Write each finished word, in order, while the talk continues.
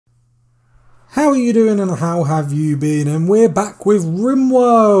How are you doing and how have you been? And we're back with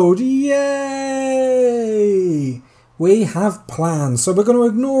Rimworld. Yay! We have plans. So we're going to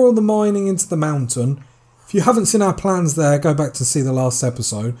ignore all the mining into the mountain. If you haven't seen our plans there, go back to see the last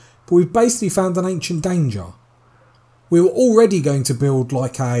episode. But we've basically found an ancient danger. We were already going to build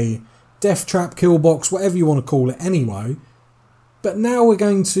like a death trap, kill box, whatever you want to call it anyway. But now we're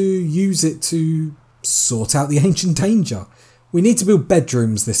going to use it to sort out the ancient danger. We need to build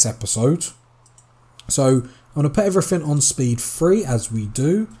bedrooms this episode. So I'm going to put everything on speed 3 as we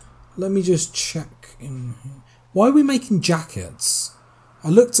do. Let me just check in here. Why are we making jackets? I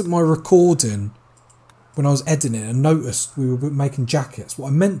looked at my recording when I was editing it and noticed we were making jackets. What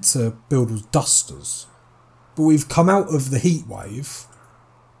I meant to build was dusters. But we've come out of the heat wave.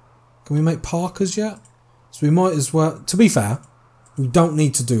 Can we make parkas yet? So we might as well... To be fair, we don't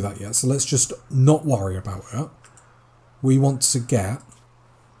need to do that yet. So let's just not worry about it. We want to get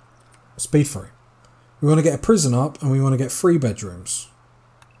speed 3. We want to get a prison up and we want to get 3 bedrooms.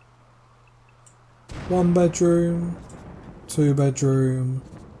 1 bedroom, 2 bedroom,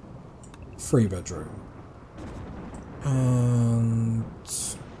 3 bedroom. And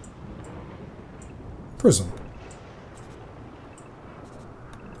prison.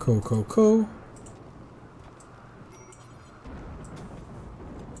 Cool, cool, cool.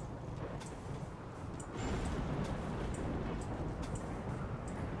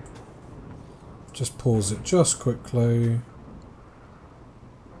 Just pause it just quickly.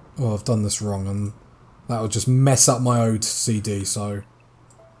 Oh, I've done this wrong and that will just mess up my old CD, so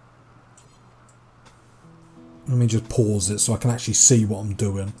let me just pause it so I can actually see what I'm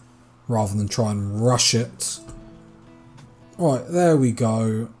doing rather than try and rush it. Alright, there we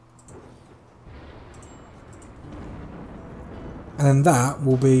go. And that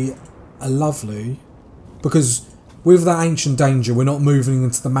will be a lovely... Because with that ancient danger, we're not moving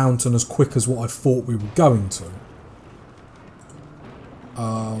into the mountain as quick as what I thought we were going to.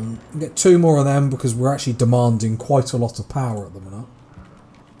 Get 2 more of them because we're actually demanding quite a lot of power at the minute.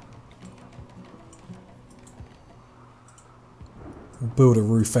 We'll build a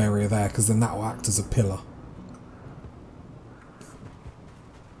roof area there because then that will act as a pillar.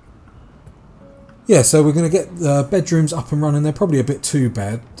 Yeah, so we're going to get the bedrooms up and running. They're probably a bit too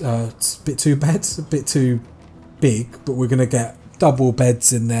big, but we're going to get double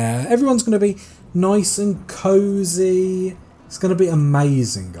beds in there. Everyone's going to be nice and cozy. It's going to be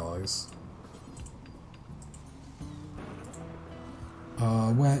amazing, guys.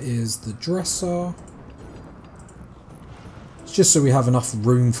 Where is the dresser? It's just so we have enough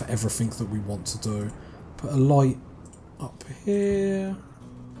room for everything that we want to do. Put a light up here.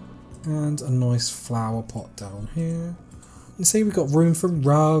 And a nice flower pot down here. And see, we've got room for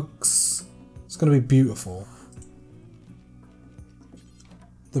rugs. It's going to be beautiful.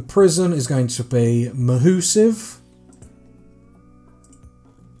 The prison is going to be massive.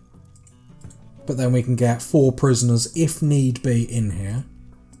 But then we can get 4 prisoners if need be in here.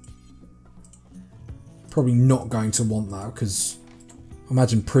 Probably not going to want that because I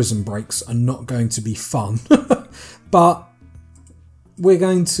imagine prison breaks are not going to be fun. But we're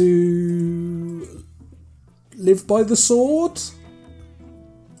going to live by the sword.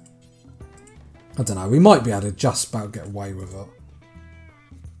 I don't know, we might be able to just about get away with it.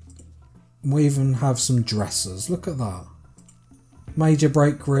 We even have some dressers, look at that. Major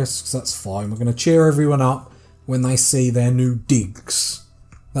break risks, that's fine. We're going to cheer everyone up when they see their new digs.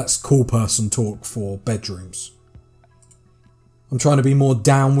 That's cool person talk for bedrooms. I'm trying to be more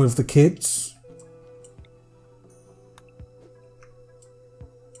down with the kids.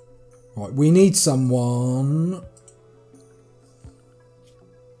 Right, we need someone...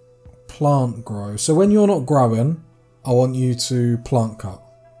 Plant grow. So when you're not growing, I want you to plant cut.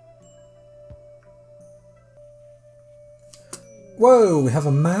 Whoa, we have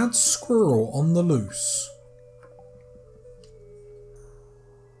a mad squirrel on the loose.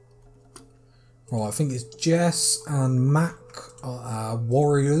 Right, I think it's Jess and Mac are our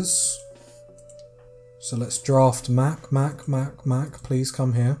warriors. So let's draft Mac, please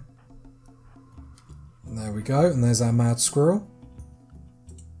come here. And there we go, and there's our mad squirrel.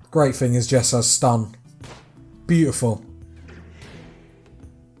 Great thing is Jess has stun. Beautiful.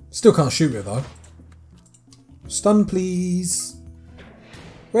 Still can't shoot it though. Stun please.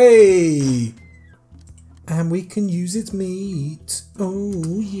 Hey! And we can use its meat.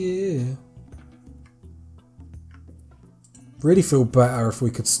 Oh yeah. Really feel better if we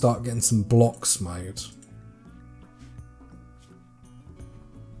could start getting some blocks made.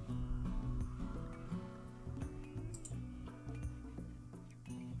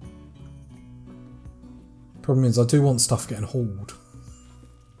 Problem is I do want stuff getting hauled.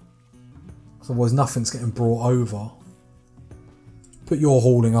 Otherwise nothing's getting brought over. Put your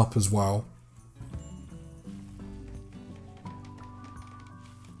hauling up as well.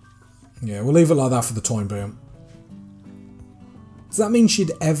 Yeah, we'll leave it like that for the time being. Does that mean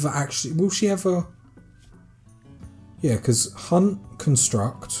she'd ever actually... Will she ever... Yeah, because hunt,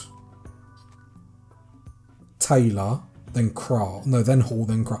 construct, tailor, then craft. No, then haul,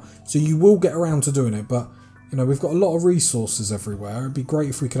 then craft. So you will get around to doing it, but, you know, we've got a lot of resources everywhere. It'd be great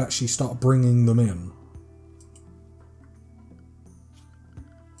if we could actually start bringing them in.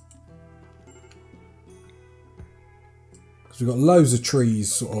 Because we've got loads of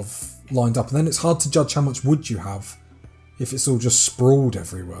trees sort of lined up, and then it's hard to judge how much wood you have if it's all just sprawled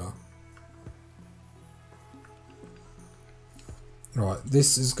everywhere. Right,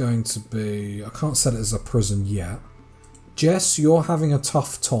 this is going to be... I can't set it as a prison yet. Jess, you're having a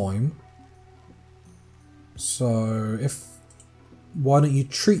tough time. So, why don't you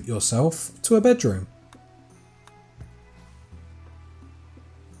treat yourself to a bedroom?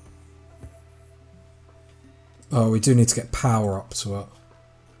 Oh, we do need to get power up to it.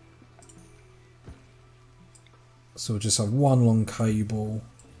 So we'll just have one long cable.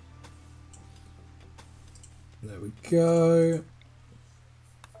 There we go.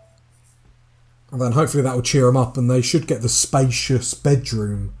 And then hopefully that will cheer them up, and they should get the spacious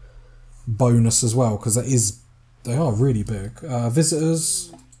bedroom bonus as well, because they are really big.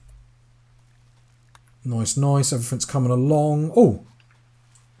 Visitors. Nice, nice. Everything's coming along. Oh,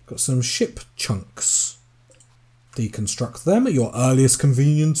 got some ship chunks. Deconstruct them at your earliest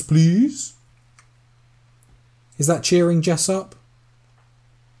convenience, please. Is that cheering Jess up?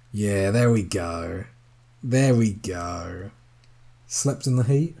 Yeah, there we go. There we go. Slept in the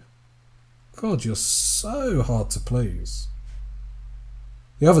heat? God, you're so hard to please.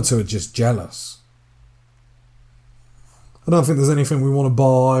 The other two are just jealous. I don't think there's anything we want to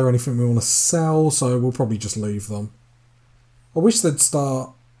buy or anything we want to sell, so we'll probably just leave them. I wish they'd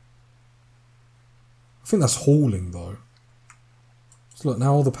start... I think that's hauling, though. So look,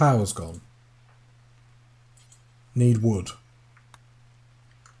 now all the power's gone. Need wood.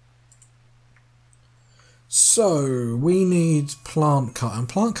 So, we need plant cutting.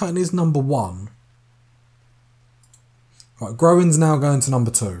 Plant cutting is number 1. Right, growing's now going to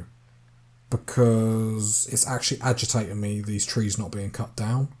number 2. Because it's actually agitating me, these trees not being cut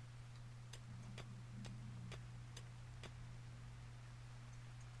down.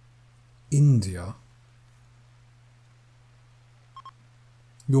 India.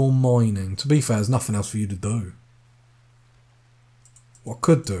 You're mining. To be fair, there's nothing else for you to do. What I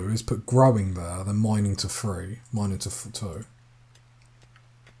could do is put growing there, then mining to 3, mining to 2.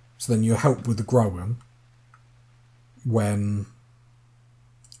 So then you help with the growing when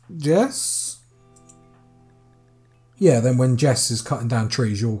Jess? Yeah, then when Jess is cutting down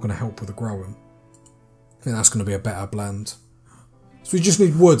trees, you're going to help with the growing. I think that's going to be a better blend. So we just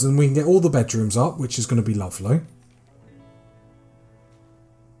need woods, and we can get all the bedrooms up, which is going to be lovely.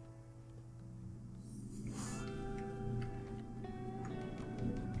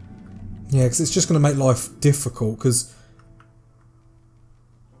 Yeah, because it's just going to make life difficult, because...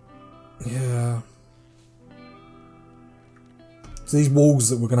 Yeah. So these walls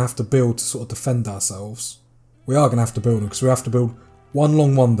that we're going to have to build to sort of defend ourselves, we are going to have to build them, because we have to build one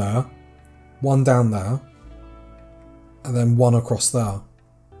long one there, one down there, and then one across there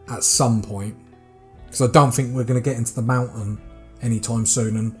at some point. Because I don't think we're going to get into the mountain anytime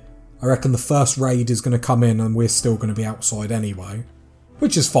soon, and I reckon the first raid is going to come in and we're still going to be outside anyway,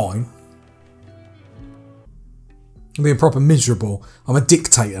 which is fine. I'm being proper miserable. I'm a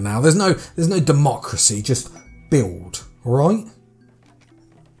dictator now. There's no democracy. Just build, alright?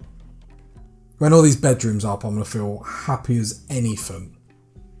 When all these bedrooms are up, I'm going to feel happy as anything.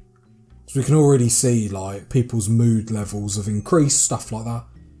 So we can already see, like, people's mood levels have increased, stuff like that.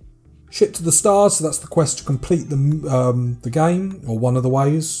 Ship to the stars, so that's the quest to complete the game, or one of the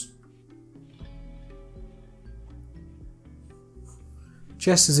ways.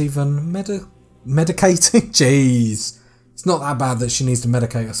 Jess is even medicating? Jeez. It's not that bad that she needs to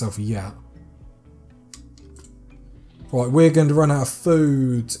medicate herself yet. Right, we're going to run out of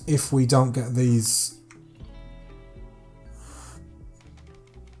food if we don't get these.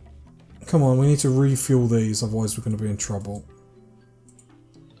 Come on, we need to refuel these, otherwise we're going to be in trouble.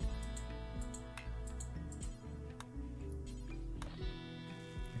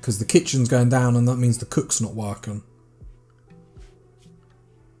 Because the kitchen's going down and that means the cook's not working.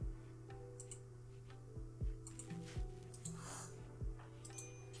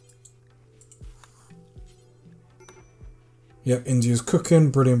 Yep, India's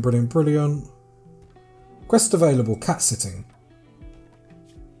cooking. Brilliant, brilliant, brilliant. Quest available, cat sitting.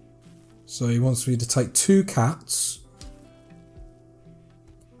 So he wants me to take 2 cats.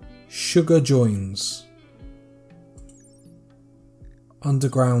 Sugar joins.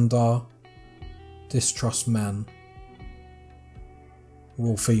 Undergrounder. Distrust men. We're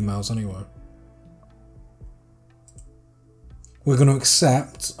all females anyway. We're going to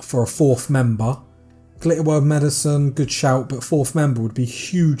accept for a 4th member. Glitterworld medicine, good shout, but 4th member would be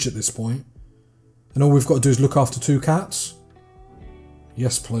huge at this point. And all we've got to do is look after 2 cats.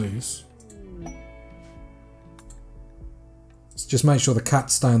 Yes, please. Let's just make sure the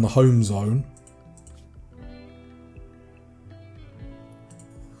cats stay in the home zone.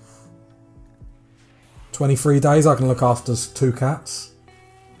 "23 days, I can look after 2 cats.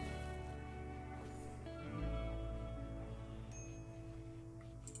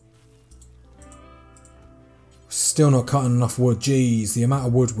 Still not cutting enough wood. Jeez, the amount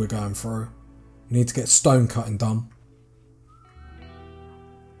of wood we're going through. We need to get stone cutting done.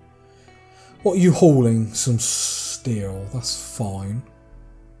 What are you hauling? Some steel. That's fine.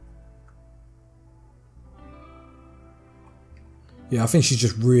 Yeah, I think she's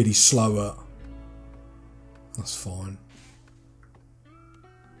just really slow at... That's fine.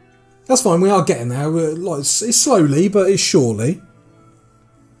 That's fine, we are getting there. It's slowly, but it's surely.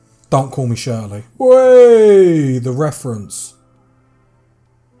 Don't call me Shirley. Way, the reference.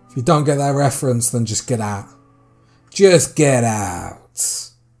 If you don't get that reference, then just get out. Just get out.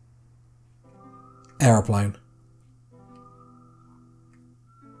 Aeroplane.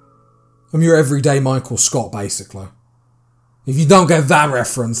 I'm your everyday Michael Scott, basically. If you don't get that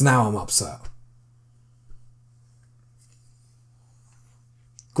reference, now I'm upset.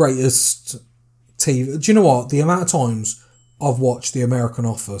 Greatest TV. Do you know what? The amount of times I've watched The American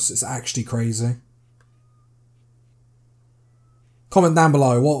Office, it's actually crazy. Comment down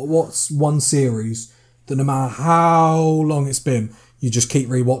below, what's one series that no matter how long it's been, you just keep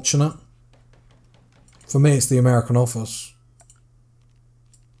rewatching it? For me, it's The American Office.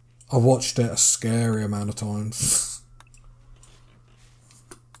 I've watched it a scary amount of times.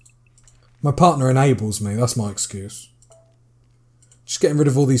 My partner enables me, that's my excuse. Just getting rid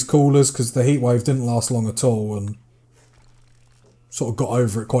of all these coolers because the heatwave didn't last long at all and sort of got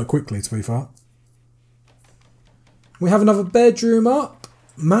over it quite quickly, to be fair. We have another bedroom up.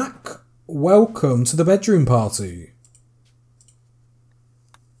 Mac, welcome to the bedroom party.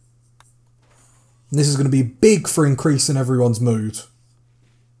 And this is going to be big for increasing everyone's mood.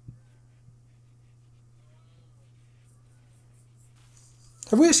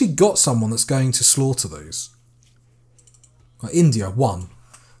 Have we actually got someone that's going to slaughter these? India, 1.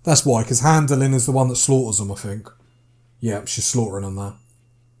 That's why, because Handling is the one that slaughters them, I think. Yep, she's slaughtering them there.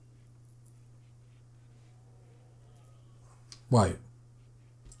 Wait.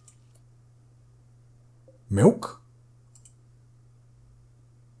 Milk?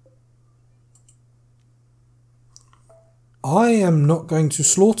 I am not going to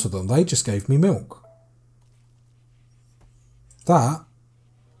slaughter them. They just gave me milk. That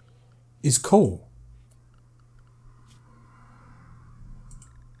is cool.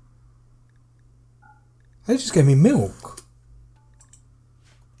 They just gave me milk.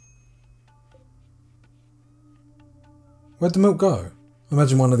 Where'd the milk go?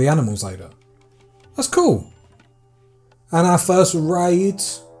 Imagine one of the animals ate it. That's cool. And our first raid.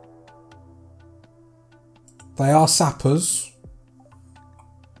 They are sappers.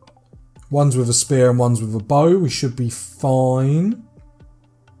 One's with a spear and one's with a bow. We should be fine.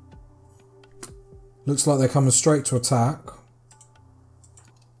 Looks like they're coming straight to attack.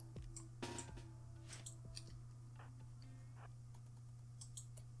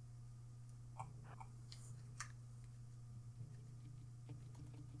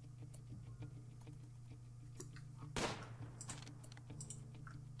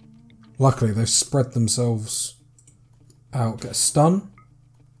 Luckily, they've spread themselves out. Get a stun.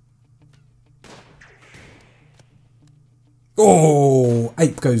 Oh,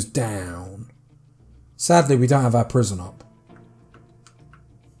 ape goes down. Sadly, we don't have our prison up.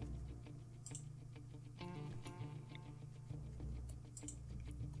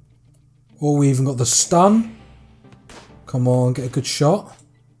 Oh, we even got the stun. Come on, get a good shot.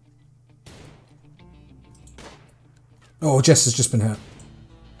 Oh, Jess has just been hit.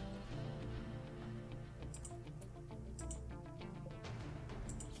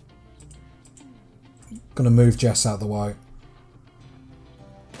 Gonna move Jess out of the way.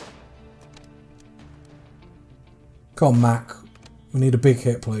 Come on, Mac. We need a big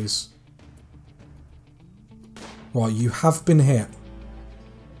hit, please. Right, you have been hit.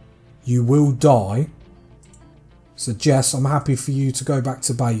 You will die. So, Jess, I'm happy for you to go back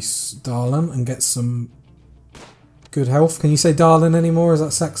to base, darling, and get some Good health. Can you say darling anymore? Is that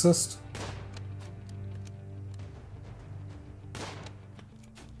sexist?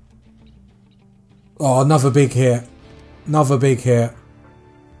 Oh, another big hit. Another big hit.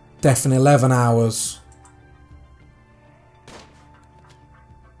 Death in 11 hours.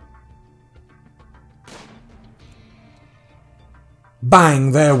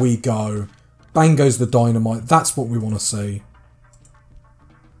 Bang, there we go. Bang goes the dynamite. That's what we want to see.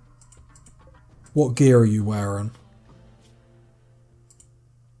 What gear are you wearing?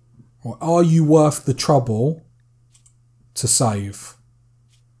 Or are you worth the trouble to save?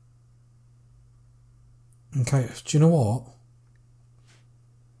 Okay, do you know what?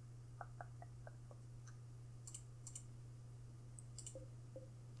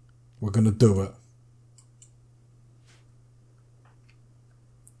 We're going to do it.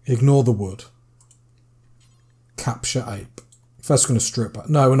 Ignore the wood. Capture ape. First we're going to strip.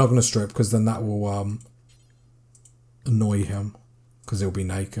 No, we're not going to strip because then that will annoy him because he'll be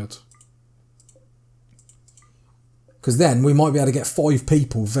naked. Because then we might be able to get 5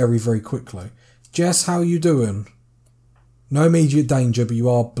 people very, very quickly. Jess, how are you doing? No immediate danger, but you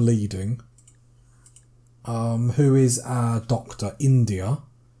are bleeding. Who is our doctor? India.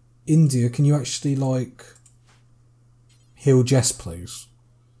 India, can you actually, like, heal Jess, please?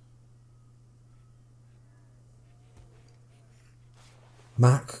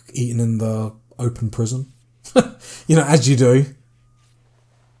 Mac, eating in the open prison. You know, as you do.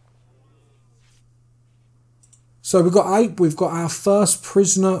 So we've got Ape, we've got our first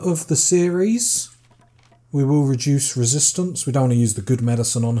prisoner of the series. We will reduce resistance. We don't want to use the good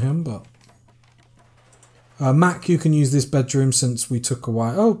medicine on him, but... Mac, you can use this bedroom since we took away...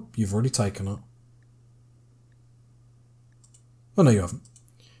 Oh, you've already taken it. Oh, no, you haven't.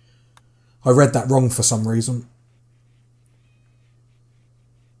 I read that wrong for some reason.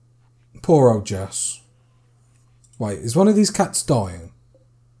 Poor old Jess. Wait, is one of these cats dying?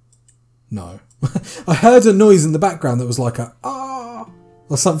 No. I heard a noise in the background that was like a ah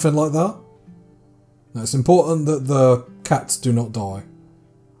or something like that. No, it's important that the cats do not die.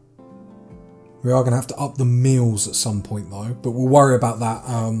 We are going to have to up the meals at some point though, but we'll worry about that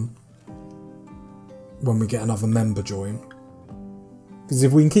when we get another member join. Because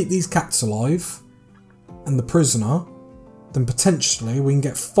if we can keep these cats alive and the prisoner, then potentially we can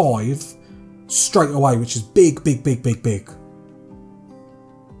get 5 straight away, which is big, big, big, big, big.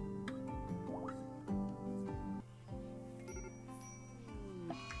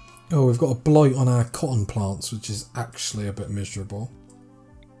 Oh, we've got a blight on our cotton plants, which is actually a bit miserable.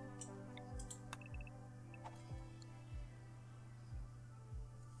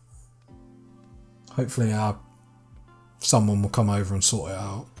 Hopefully someone will come over and sort it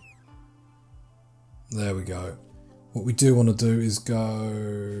out. There we go. What we do want to do is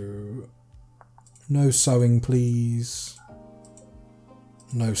go... No sewing, please.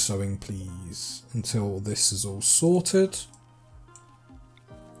 No sewing, please. Until this is all sorted.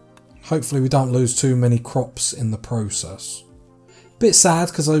 Hopefully we don't lose too many crops in the process. Bit sad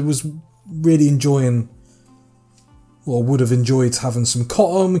because I was really enjoying, well, would have enjoyed having some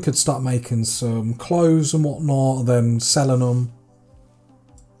cotton. We could start making some clothes and whatnot, then selling them.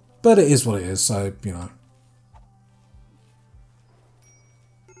 But it is what it is, so, you know.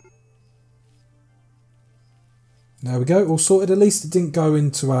 There we go, all sorted. At least it didn't go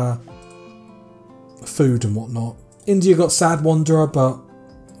into our food and whatnot. India got sad wanderer, but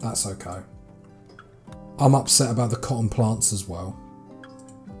that's okay. I'm upset about the cotton plants as well.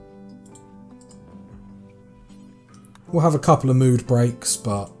 We'll have a couple of mood breaks,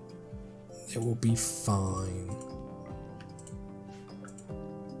 but it will be fine.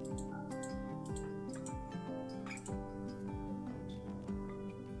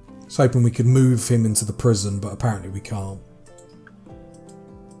 I was hoping we could move him into the prison, but apparently we can't.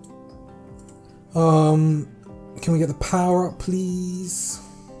 Can we get the power up, please?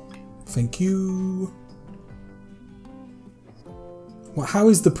 Thank you. Well, how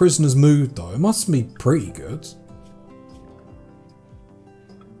is the prisoner's mood, though? It must be pretty good.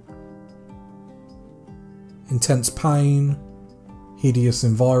 Intense pain. Hideous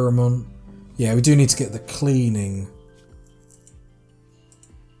environment. Yeah, we do need to get the cleaning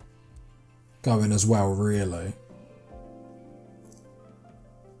going as well, really.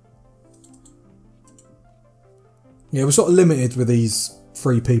 Yeah, we're sort of limited with these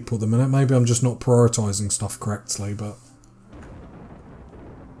 3 people at the minute. Maybe I'm just not prioritising stuff correctly, but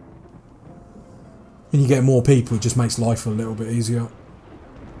when you get more people, it just makes life a little bit easier.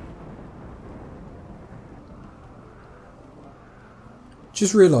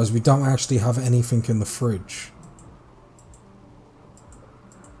 Just realised we don't actually have anything in the fridge.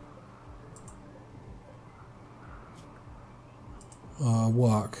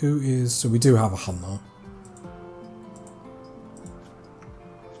 Work. Who is... So we do have a hunter.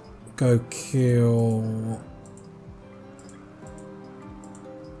 Go kill...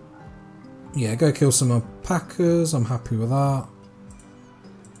 Yeah, go kill some alpacas. I'm happy with that.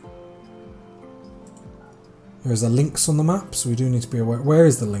 There's a lynx on the map, so we do need to be aware. Where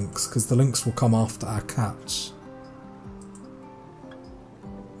is the lynx? Because the lynx will come after our cats.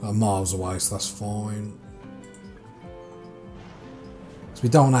 Miles away, so that's fine. So we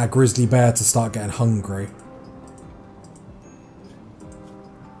don't want our grizzly bear to start getting hungry.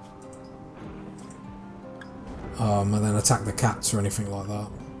 And then attack the cats or anything like that.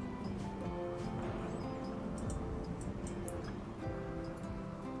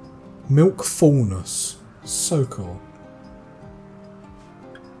 Milk fullness. So cool.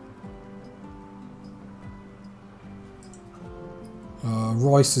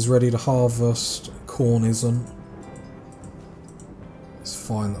 Rice is ready to harvest. Corn isn't. That's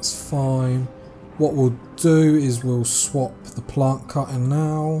fine, that's fine. What we'll do is we'll swap the plant cutting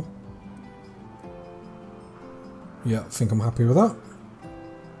now. Yeah, I think I'm happy with that.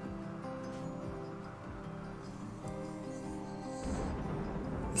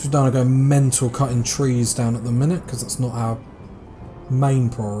 So we don't want to go mental cutting trees down at the minute because that's not our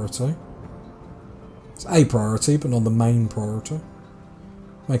main priority. It's a priority, but not the main priority.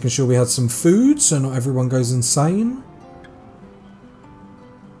 Making sure we had some food so not everyone goes insane.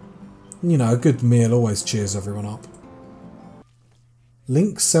 You know, a good meal always cheers everyone up.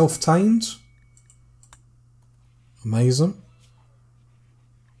 Lynx self-tamed. Amazing.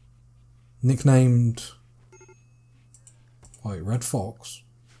 Nicknamed... Wait, Red Fox?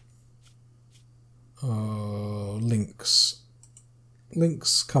 Lynx.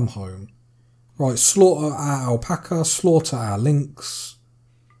 Lynx, come home. Right, slaughter our alpaca, slaughter our lynx.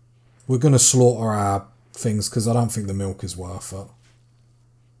 We're going to slaughter our things because I don't think the milk is worth it.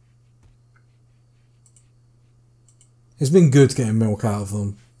 It's been good getting milk out of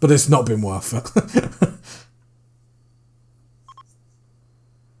them, but it's not been worth it.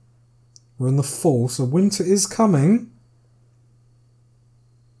 We're in the fall, so winter is coming.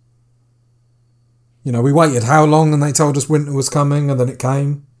 You know, we waited how long and they told us winter was coming and then it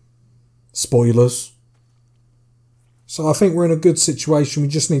came. Spoilers. So I think we're in a good situation. We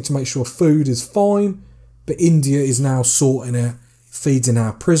just need to make sure food is fine. But India is now sorting it, feeding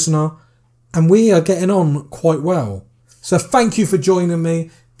our prisoner. And we are getting on quite well. So thank you for joining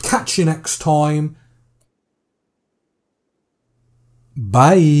me. Catch you next time.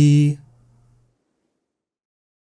 Bye.